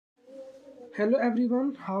Hello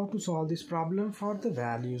everyone, how to solve this problem for the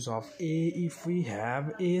values of a if we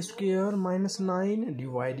have a square minus 9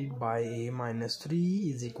 divided by a minus 3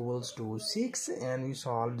 is equals to 6, and we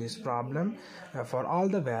solve this problem for all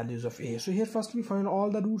the values of a. So here first we find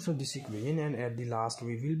all the roots of this equation, and at the last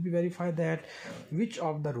we will be verify that which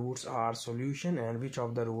of the roots are solution and which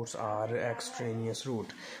of the roots are extraneous root.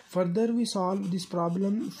 Further we solve this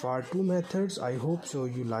problem for two methods. I hope so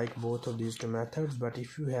you like both of these two methods, but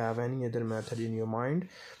if you have any other method in your mind,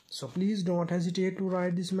 so please don't hesitate to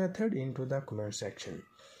write this method into the comment section.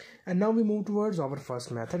 And now we move towards our first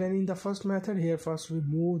method, and in the first method here first we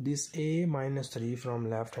move this a minus 3 from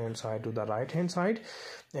left hand side to the right hand side,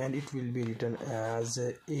 and it will be written as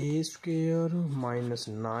a square minus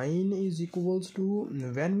 9 is equals to,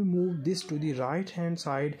 when we move this to the right hand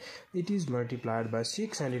side it is multiplied by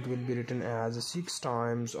 6, and it will be written as 6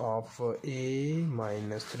 times of a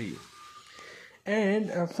minus 3.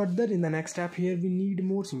 And further in the next step here we need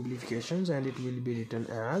more simplifications, and it will be written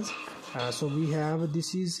as so we have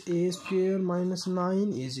this is a square minus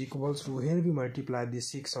 9 is equals to, here we multiply this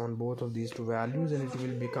 6 on both of these two values, and it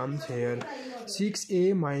will become here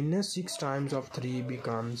 6a minus 6 times of 3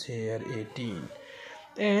 becomes here 18.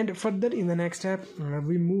 And further in the next step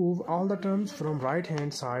we move all the terms from right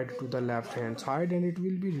hand side to the left hand side, and it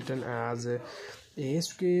will be written as a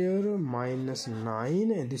square minus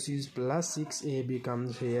 9, and this is plus 6a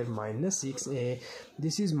becomes here minus 6a,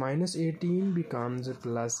 this is minus 18 becomes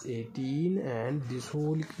plus 18, and this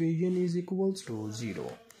whole equation is equals to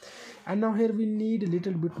 0. And now here we need a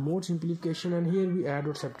little bit more simplification, and here we add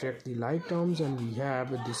or subtract the like terms, and we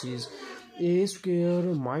have this is a square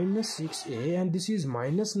minus 6a, and this is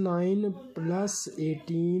minus 9 plus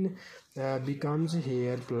 18 becomes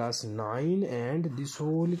here plus 9, and this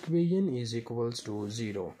whole equation is equals to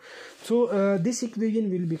 0. So this equation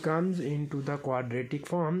will becomes into the quadratic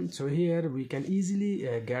form. So here we can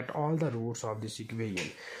easily get all the roots of this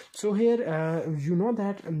equation. So here you know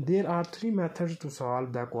that there are three methods to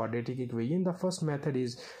solve the quadratic equation. The first method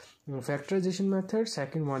is factorization method,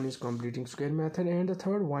 second one is completing square method, and the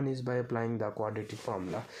third one is by applying the quadratic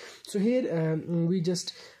formula. So here we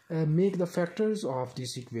just make the factors of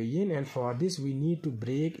this equation, and for this we need to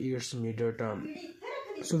break its middle term.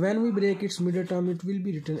 So when we break its middle term it will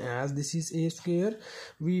be written as this is a square,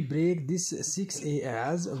 we break this 6a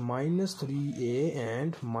as minus 3a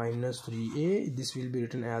and minus 3a, this will be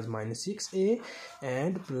written as minus 6a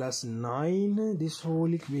and plus 9, this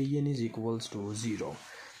whole equation is equals to 0.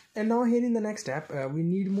 And now here in the next step we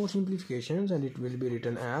need more simplifications, and it will be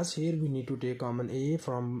written as, here we need to take common a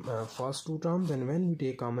from first two terms, and when we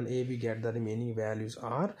take common a we get the remaining values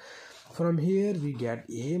are, from here we get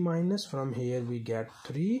a minus, from here we get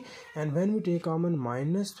 3, and when we take common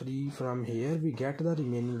minus 3 from here we get the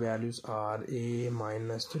remaining values are a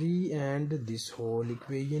minus 3, and this whole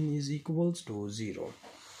equation is equals to 0.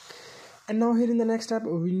 And now here in the next step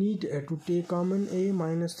we need to take common a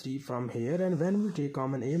minus 3 from here, and when we take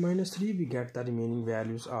common a minus 3 we get the remaining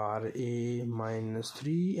values are a minus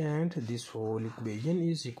 3, and this whole equation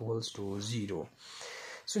is equals to 0.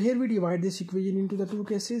 So here we divide this equation into the two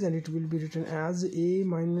cases, and it will be written as a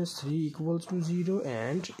minus 3 equals to 0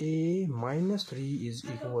 and a minus 3 is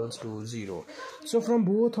equals to 0. So from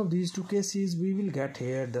both of these two cases we will get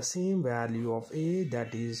here the same value of a,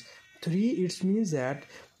 that is 3. It means that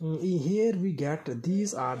here we get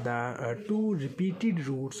these are the two repeated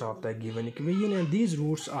roots of the given equation, and these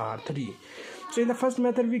roots are 3. So in the first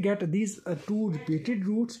method we get these two repeated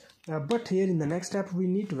roots, but here in the next step we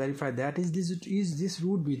need to verify that is this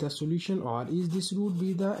root be the solution, or is this root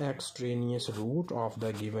be the extraneous root of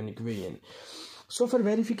the given equation. So for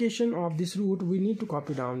verification of this root we need to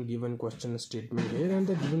copy down given question statement here, and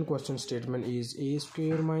the given question statement is a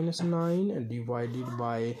square minus 9 divided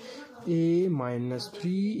by a minus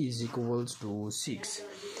 3 is equals to 6.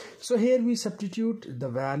 So here we substitute the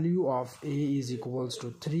value of a is equals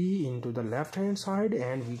to 3 into the left hand side,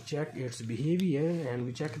 and we check its behavior, and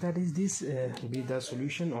we check that is this be the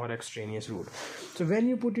solution or extraneous root. So when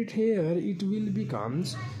you put it here it will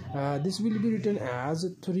becomes this will be written as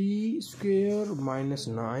 3 square minus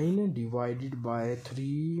 9 divided by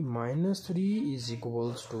 3 minus 3 is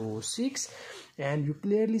equals to 6, and you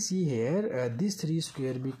clearly see here this 3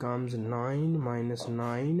 square becomes 9 minus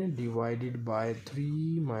 9 divided by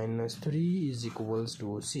 3 minus 3 is equals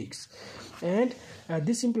to 6, and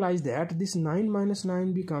this implies that this 9 minus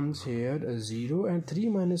 9 becomes here 0, and 3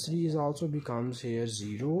 minus 3 is also becomes here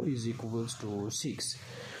 0 is equals to 6.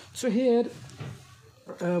 So here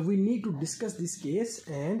we need to discuss this case,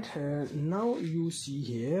 and now you see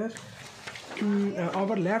here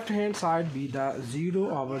our left hand side be the 0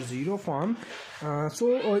 over 0 form.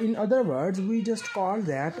 So in other words, we just call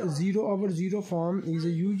that 0 over 0 form is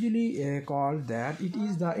usually called that it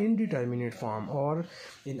is the indeterminate form, or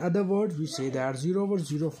in other words we say that 0 over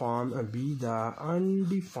 0 form be the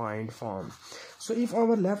undefined form. So if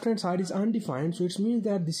our left hand side is undefined, so it means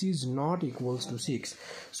that this is not equals to 6.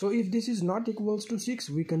 So if this is not equals to 6,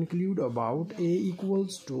 we conclude about a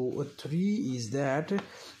equals to 3 is that a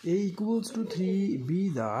equals to 3 be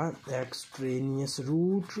the extraneous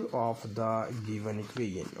root of the given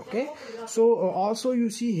equation. Okay, so also you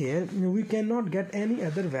see here we cannot get any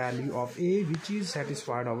other value of a which is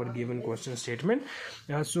satisfied our given question statement.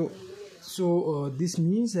 So this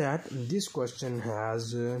means that this question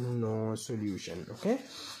has no solution. Okay,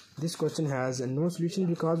 this question has no solution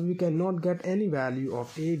because we cannot get any value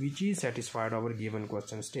of a which is satisfied our given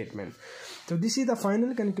question statement. So this is the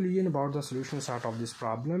final conclusion about the solution set of this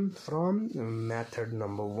problem from method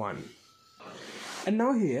number 1. And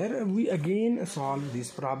now here we again solve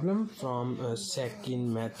this problem from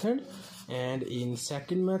second method. And in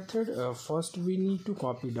second method, first we need to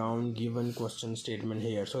copy down given question statement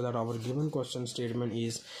here, so that our given question statement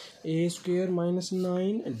is a square minus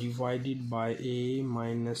 9 divided by a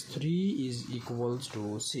minus 3 is equals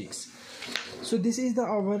to 6. So this is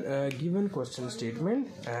our given question statement,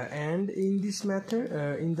 and in this method,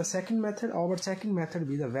 in the second method, our second method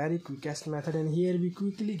be the very quickest method, and here we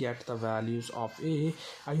quickly get the values of a.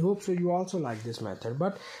 I hope so you also like this method.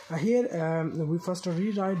 But here we first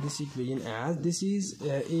rewrite this equation as this is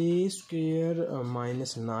a square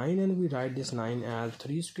minus 9, and we write this 9 as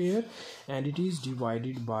 3 square, and it is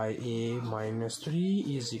divided by a minus 3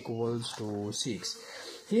 is equals to 6.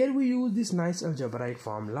 Here we use this nice algebraic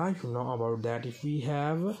formula. You know about that. If we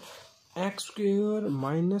have x square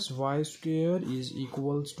minus y square is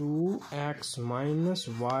equals to x minus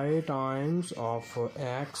y times of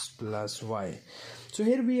x plus y. So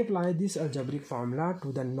here we apply this algebraic formula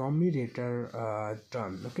to the numerator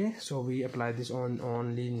term. Okay, so we apply this on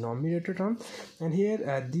only numerator term, and here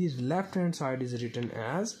the left hand side is written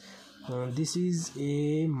as this is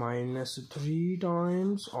a minus 3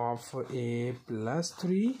 times of a plus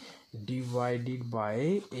 3 divided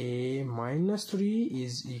by a minus 3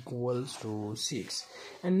 is equals to 6.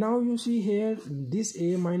 And now you see here this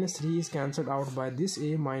a minus 3 is cancelled out by this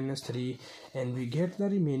a minus 3, and we get the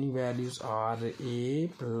remaining values are a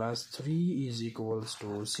plus 3 is equals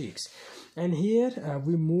to 6. And here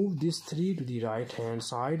we move this 3 to the right hand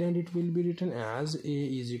side, and it will be written as a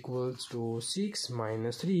is equals to 6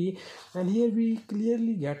 minus 3, and here we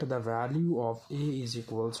clearly get the value of a is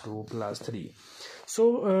equals to plus 3.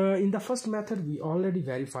 So in the first method we already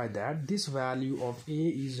verified that this value of a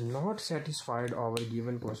is not satisfied our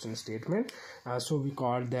given question statement, so we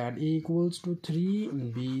call that a equals to 3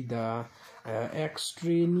 be the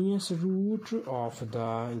extraneous root of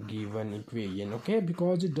the given equation. Okay,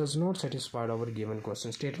 because it does not satisfy our given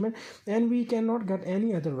question statement, and we cannot get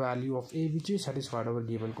any other value of a which is satisfied our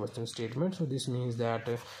given question statement. So this means that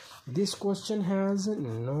this question has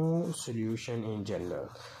no solution in general.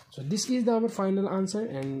 So this is our final answer,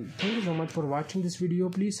 and thank you so much for watching this video.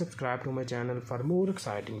 Please subscribe to my channel for more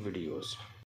exciting videos.